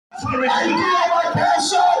suffering.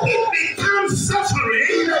 Mateso. It becomes suffering.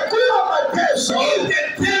 Inakuwa mateso.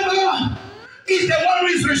 If the devil is the one who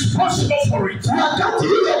is responsible for it. Wakati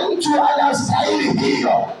yule mtu anastahili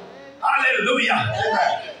hiyo. Hallelujah.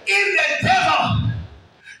 If the devil,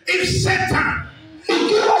 if Satan,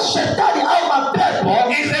 ikiwa shetani au mapepo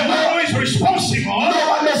is the one who is responsible, ndio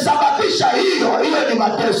wamesababisha hiyo ni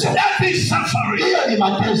mateso. That is suffering. Hiyo ni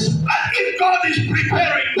mateso. But if God is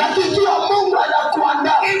preparing, lakini ikiwa Mungu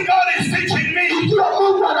anakuandaa, if God is teaching me, ikiwa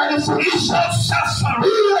Mungu it's ananifundisha, not suffering.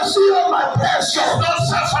 hiyo sio mateso. It's not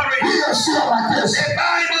suffering. Hiyo sio mateso. The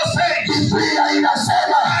Bible says, Biblia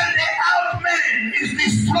inasema, and the out man is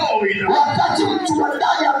destroyed. wakati mtu wa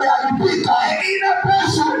ndani ameharibika, Inner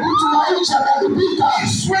person, mtu wa nje ameharibika,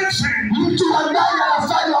 is sweating, mtu wa ndani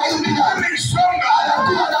anafanywa upya, becoming stronger.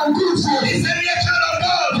 anakuwa na nguvu. It's the nature of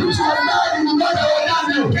God. Mtu wa ndani ni mwana wa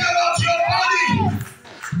Mungu. Care about your body.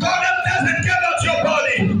 God doesn't care about your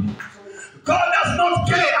body. God does not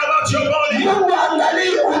care about your body. Mungu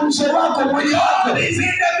angalia nje wako, mwili wako. God is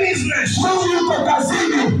in the business Mungu yuko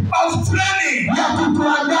kazini of training, ya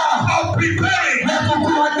kukuandaa, of preparing, ya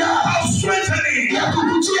kukuandaa, of strengthening. ya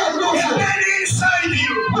kukutia The nguvu. man inside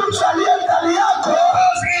you, Mtu aliye ndani yako,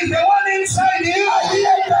 because he's the one inside you, aliye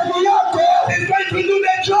ndani yako, is going to do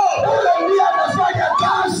the job. huyo ndiye anafanya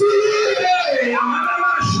kazi. Hey,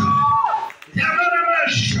 Yamanamasha.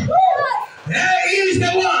 Yamanamasha. Hey, he is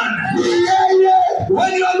the one. Ni yeye.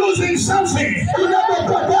 When you are losing something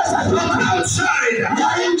Unapopoteza from kitu outside,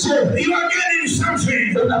 ya nje, you are getting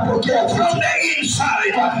something unapokea from kitu the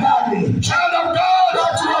inside. kwa ndani. Child of God,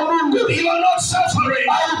 Watu wa Mungu, you are not suffering.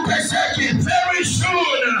 hauteseki. Very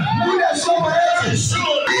soon, Ule somo very yetu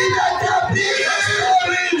soon, inatabiri your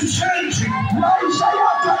story is changing. maisha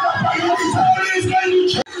yako Your yanabadilika. story is going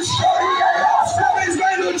to change. Historia Your yako story is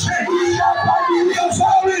going to change. inabadilika. Your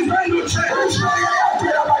story is going to change. Historia yako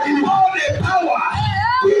inabadilika. All the power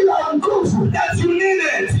Kila nguvu that you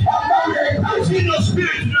needed ambayo is in your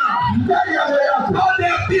spirit now. ndani ya moyo wako, All the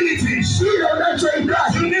abilities kile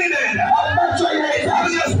unachohitaji you needed ambacho in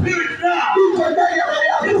inahitaji your spirit now. iko ndani ya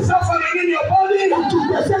moyo wako. It's suffering in your body.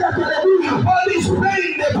 Ukiteseka kwenye Your mwili, body is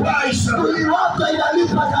paying the price. mwili wako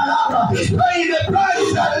inalipa gharama, It's paying the price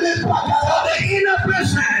inalipa for gharama. the inner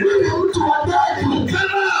person Ili mtu wa ndani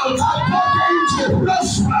come out, atoke nje,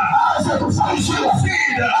 prosper, aanze kufanikiwa,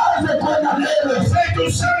 succeed. aanze kwenda mbele. Say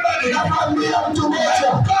to somebody, Namwambia mtu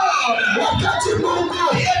mmoja, God wakati Mungu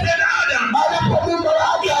created Adam, alipomuumba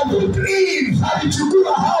Adamu, took Eve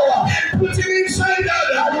alichukua Hawa, and put him inside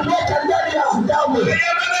Adam. aliweka ndani ya Adamu.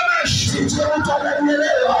 Yamanamasha. Sijui mtu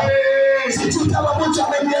amenielewa, sijui kama mtu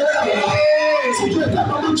amenielewa, sijui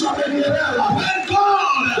kama mtu amenielewa. When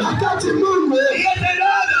God Wakati Mungu created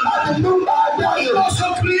Adam, alimuumba He Adamu, also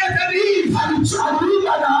created Eve.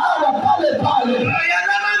 alimuumba na Hawa pale pale.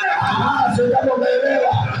 Yamanamasha. Sio kama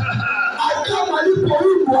umeelewa. Adamu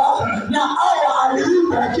alipoumbwa na Hawa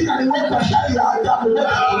aliumbwa, lakini aliweka ndani ya Adamu.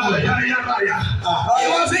 He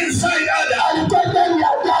was inside Adam. Alikuwa ndani ya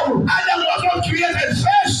Adamu. Adam was not created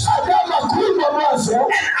first, Adamu hakuumbwa mwanzo,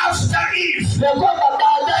 and after Eve, na kwamba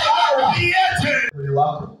baadaye Hawa. created. Mwili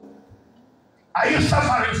wako Are you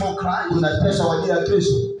suffering for Christ? unateswa kwa ajili ya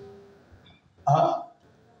Kristo?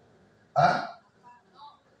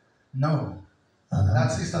 No.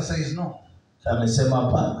 That sister says no. Amesema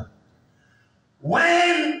hapana.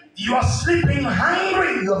 When you are sleeping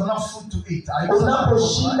hungry, you have no food to eat. Are you suffering for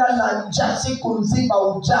Christ? Unaposhinda na njaa siku nzima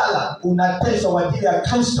ujala, unateswa kwa ajili ya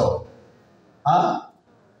Kristo.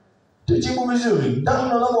 Tujibu vizuri. Ndio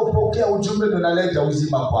unapopokea ujumbe unaleta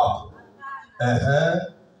uzima kwako.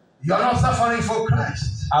 You are not suffering for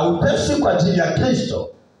Christ. Hauteswi kwa ajili ya Kristo.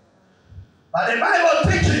 But the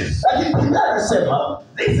Bible teaches, Lakini Biblia inasema,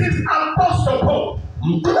 this is Apostle Paul,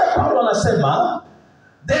 Mtume Paulo anasema,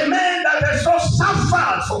 the man that has so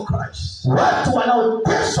suffered for Christ. watu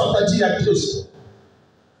wanaoteswa kwa ajili ya Kristo.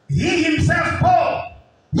 He himself, Paul,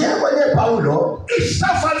 Yeye mwenyewe Paulo he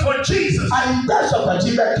suffered for Jesus. aliteswa kwa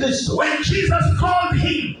ajili ya Kristo. When Jesus called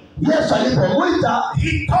him, Yesu alipomwita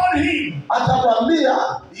he told him, akamwambia,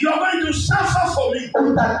 you are going to suffer for me.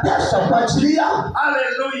 utateswa kwa ajili yangu.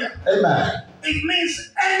 Hallelujah. Amen. It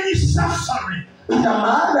means any suffering Ina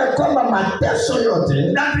maana kwamba mateso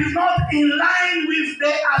yote that is not in line with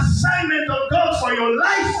the assignment of God for your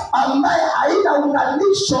life ambaye haina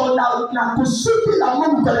unganisho na kusudi la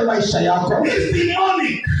Mungu kwenye maisha yako, is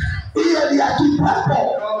demonic. hiyo ni ya kipepo.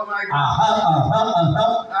 Oh my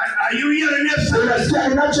God. Are you hearing me? Unasikia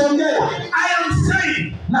ninachoongea? I am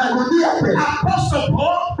saying, Narudia tena. Apostle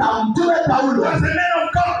Paul Na Mtume Paulo was a man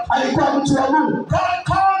of God. alikuwa mtu wa Mungu. God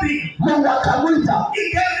called him. Mungu akamwita, He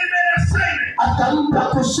gave him an assignment. akampa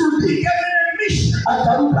He kusudi, gave him a mission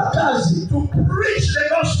akampa kazi to preach the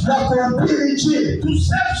gospel, na kuhubiri Injili, to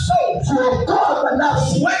save souls, kuokoa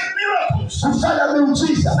nafsi, to work miracles, kufanya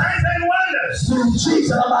miujiza, signs and wonders.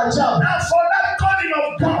 miujiza na maajabu. Now for that calling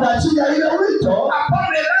of God Kwa ajili ya ile wito upon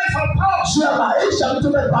the life of Paul, juu ya maisha ya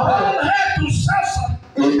mtume Paul Paulo, had to suffer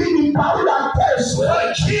ibidi Paulo ateswe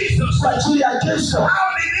for Jesus. kwa ajili ya Kristo. How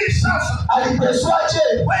did he suffer? Aliteswaje?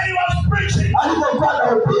 When he was preaching, Alipokuwa they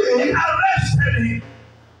anahubiri, arrested him.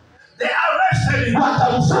 They arrested him.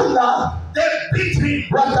 wakamfunga, They beat him.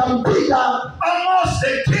 wakampiga, Almost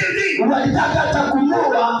they killed him. walitaka hata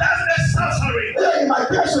kumuua. That's the suffering. Hiyo ni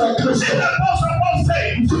mateso ya And Kristo. the Apostle Paul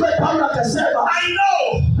said, Mtume Paulo akasema, I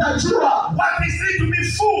know najua what is it to be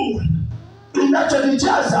full,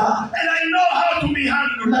 kinachonijaza, and I know how to be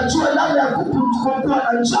hungry. najua namna ya kuwa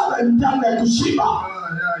na njaa na namna ya kushiba.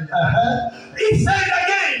 He said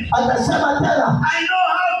again, Akasema tena, I know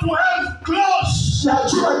how to have clothes,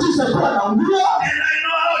 najua jinsi ya kuwa na nguo and I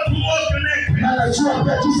know how to walk naked. na najua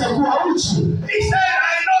pia jinsi ya kuwa uchi. He said,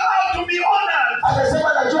 I know how to be honored,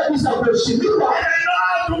 Akasema najua jinsi ya kuheshimiwa and I know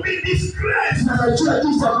how to be disgraced. na najua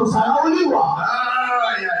jinsi ya kusahauliwa.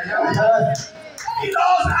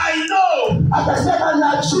 Because I know Akasema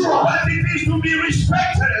najua what it is to be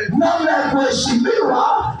respected namna ya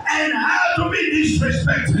kuheshimiwa and how to be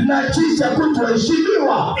disrespected. na jinsi ya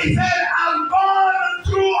kutoheshimiwa. He said, I've gone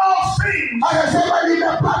through all things Akasema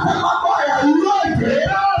nimepata mambo haya yote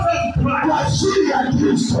because of kwa Christ. ajili ya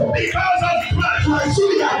Kristo, Because of Christ. kwa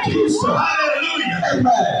ajili ya Kristo. Hallelujah.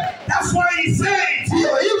 Amen. That's why he says,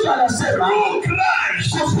 Hiyo hivyo anasema through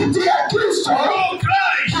Christ, kupitia Kristo, through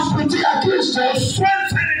Christ, kupitia Kristo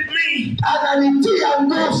strengthened me. ananitia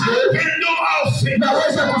nguvu, I can do all things.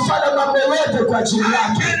 naweza kufanya mambo yote kwa ajili I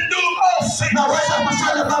yake, can do all things. naweza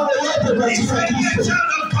kufanya mambo yote kwa He's ajili ya a Kristo.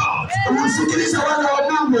 child of God. Usikilize wana wa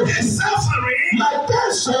Mungu, The suffering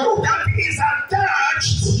mateso that is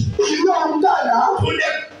attached iliyoungana to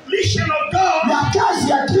the mission of God na kazi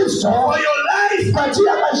ya Kristo for your life kwa ajili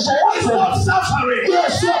ya maisha is yako, not suffering. hiyo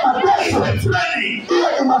sio It's mateso, a training. hiyo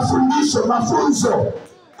ni mafundisho, mafunzo.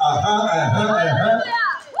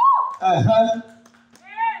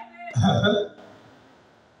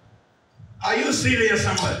 Are you serious,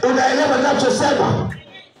 somebody? Unaelewa ninachosema?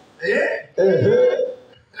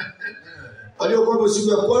 Waliokuwa siku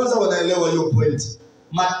ya kwanza wanaelewa hiyo point.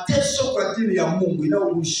 Mateso kwa ajili ya Mungu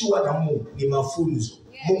inayorushiwa na Mungu ni mafunzo.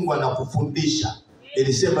 Mungu anakufundisha.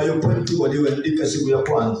 Nilisema hiyo point walioandika siku ya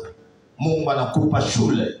kwanza. Mungu anakupa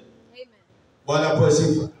shule. Bwana kwa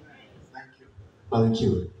sifa. Thank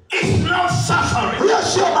you. It's not suffering. Hiyo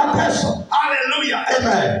sio mateso. Hallelujah.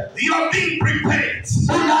 Amen. You are being prepared.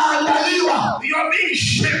 Unaangaliwa, You are being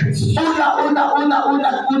shaped.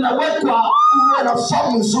 unawekwa uwe na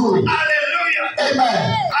fomu nzuri. Hallelujah.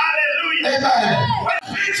 Amen. Hallelujah. Amen. What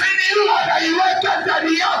fits in you, Anaiweka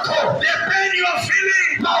ndani yako, the pain you are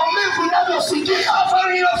feeling, maumivu unayosikia,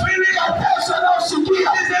 suffering you are feeling, mateso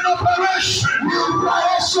unayosikia, is an operation. ni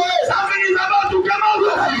operation. Something is about to come out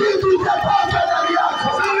of you. Kitu kitatoka ndani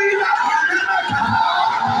yako. Something is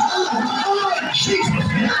Jesus.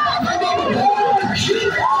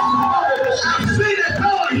 I feel the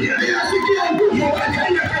power here. Ninasikia nguvu.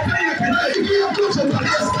 Ninasikia nguvu.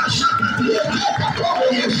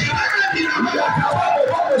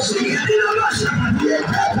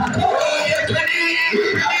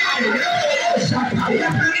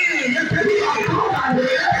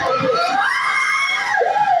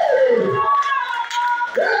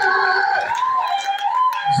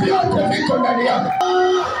 Vyote viko ndani yako.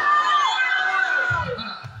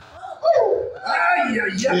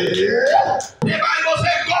 The Bible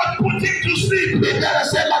says God put him to sleep. Biblia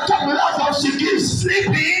inasema akamlaza usingizi.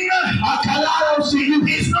 Sleeping Akalala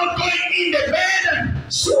usingizi. is not going in the bed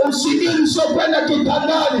Usingizi sio kwenda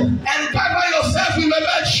kitandani and cover yourself in the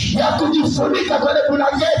bed. ya kujifunika kwenye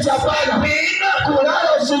blanketi. Hapana,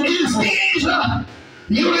 kulala usingizi Means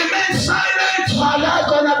you remain silent, maana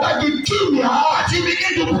yako unabaki kimya, but you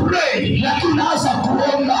begin to pray. lakini unaanza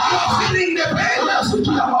kuomba. You are feeling the pain,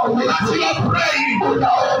 Unasikia maumivu, but you are praying.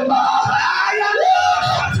 unaomba.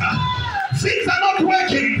 Things are not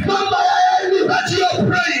working, Mambo yaendi, but you are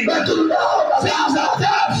praying. lakini unaomba. Things are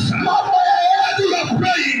tough, Mambo but yaendi, you are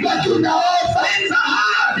praying. lakini unaomba. Things are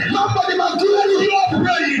hard, Mambo ni magumu, you are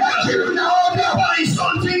praying. lakini unaomba. God is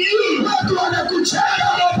something you, Watu wanakucheka,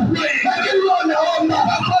 you are praying. lakini wewe unaomba.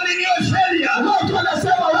 People calling you a failure, Watu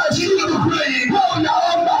wanasema you washindi, are praying. wewe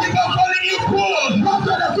unaomba. People calling you poor, Watu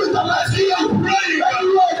wanakuita maskini, praying. lakini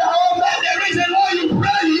wewe unaomba. And the reason why you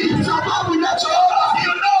pray, Sababu unachoomba,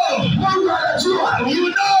 you know, Mungu anajua.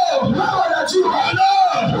 you know, Wewe unajua. you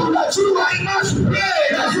know. Unajua I must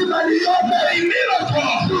pray. lazima niombe. A miracle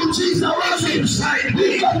Muujiza is wazi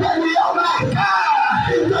ndani yangu.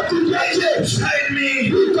 Itakujaje? Inside me.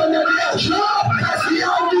 Iko ndani yangu. Kazi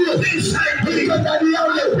yangu. Inside me. Iko ndani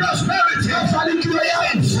yangu. Prosperity. Mafanikio yangu.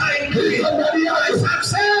 Inside me. Iko ndani yangu.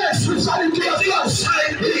 Success. Mafanikio yangu.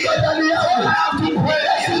 Inside me. Iko ndani yangu. I have to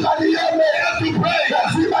pray. Ndani yangu. I have to pray.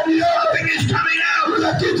 Ndani yangu. Something is coming out.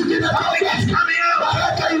 Kuna kitu kinatoka. Something is coming out.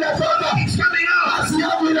 Baraka inatoka. It's coming out. Kazi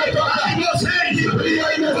yangu inatoka. Bible says, Biblia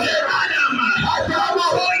inasema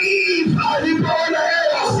Adamu alipoona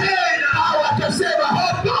hewa akasema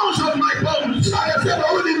bones of my bones, akasema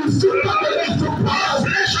huyu ni mfupa kwenye mfupa,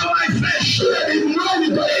 flesh of my flesh, ni mwili kwenye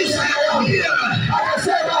mwili.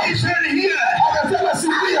 Akasema akasema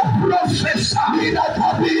sikia, professor,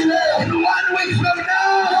 ninatabiri leo in 1 week from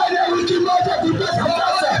now, ndani ya wiki moja kutoka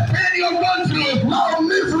sasa, the pain you've gone through,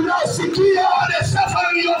 maumivu unayosikia, the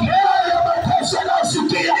suffering you've had, mateso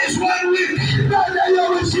unayosikia, this 1 week, ndani ya hiyo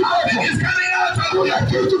wiki something moja is coming out of you. kuna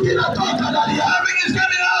kitu kinatoka ndani yako. Something is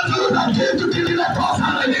coming out of you. Kuna kitu kinatoka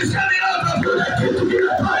ndani Something is coming out of you. kuna kitu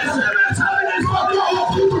kinatoka. Something is coming out of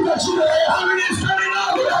you. Kitu kinachulea. Something is coming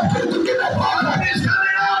out of you. Kuna kitu kinatoka. Something is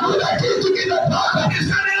coming out of you. Kuna kitu kinatoka. Something is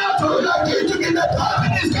coming out of you. Kuna kitu kinatoka.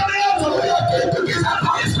 Something is coming out of you. Kuna kitu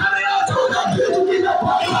kinatoka. It's coming out of you. Kuna kitu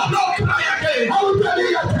kinatoka. You will not cry again.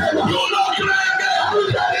 Hautalia tena. You will not cry again.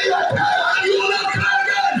 Hautalia tena. You will not cry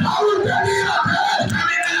again. Hautalia tena. It's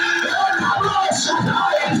coming out.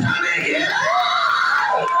 It's coming here.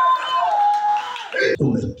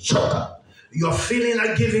 Umechoka. You're feeling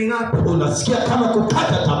like giving up. Unasikia kama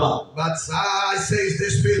kukata tamaa. But says the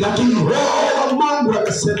Spirit. Lakini roho wa Mungu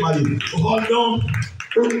anasema hivi. Hold on.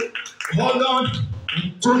 Hold on.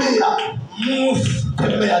 Tulia. Move.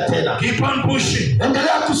 Tembea tena. Keep on pushing.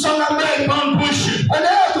 Endelea kusonga mbele. Keep on pushing.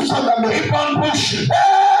 Endelea kusonga mbele. Keep on pushing.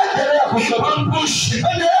 Endelea Keep kusonga mbele. on pushing.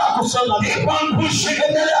 Endelea kusonga mbele. Keep on pushing.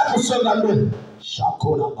 Endelea kusonga mbele.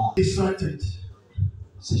 Shakora ba. Excited.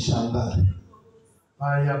 Sishangae.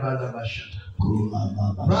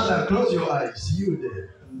 Brother, close your eyes. You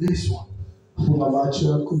there. This one. Funga macho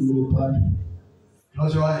yako yule pale.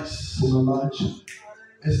 Close your eyes. Funga macho.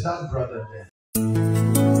 It's that brother there.